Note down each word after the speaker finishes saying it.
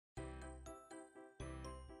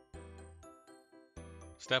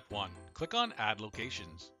Step 1. Click on Add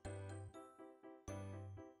Locations.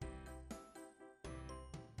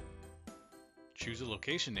 Choose a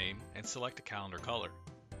location name and select a calendar color.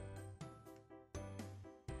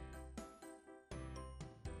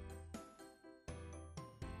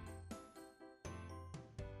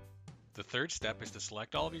 The third step is to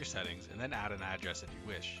select all of your settings and then add an address if you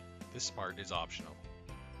wish. This part is optional.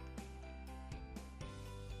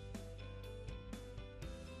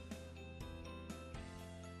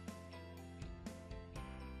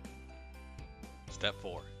 Step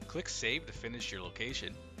 4. Click Save to finish your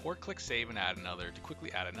location, or click Save and add another to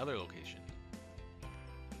quickly add another location.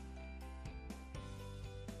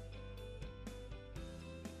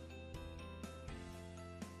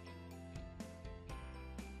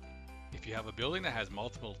 If you have a building that has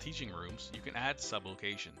multiple teaching rooms, you can add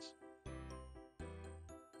sub-locations.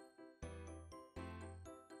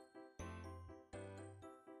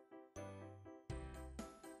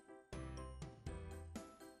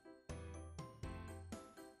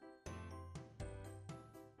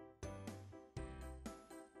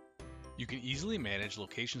 You can easily manage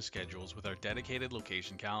location schedules with our dedicated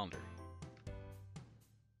location calendar.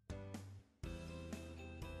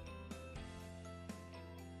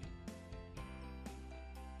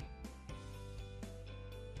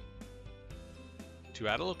 To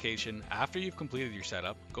add a location, after you've completed your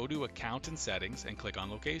setup, go to Account and Settings and click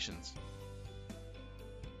on Locations.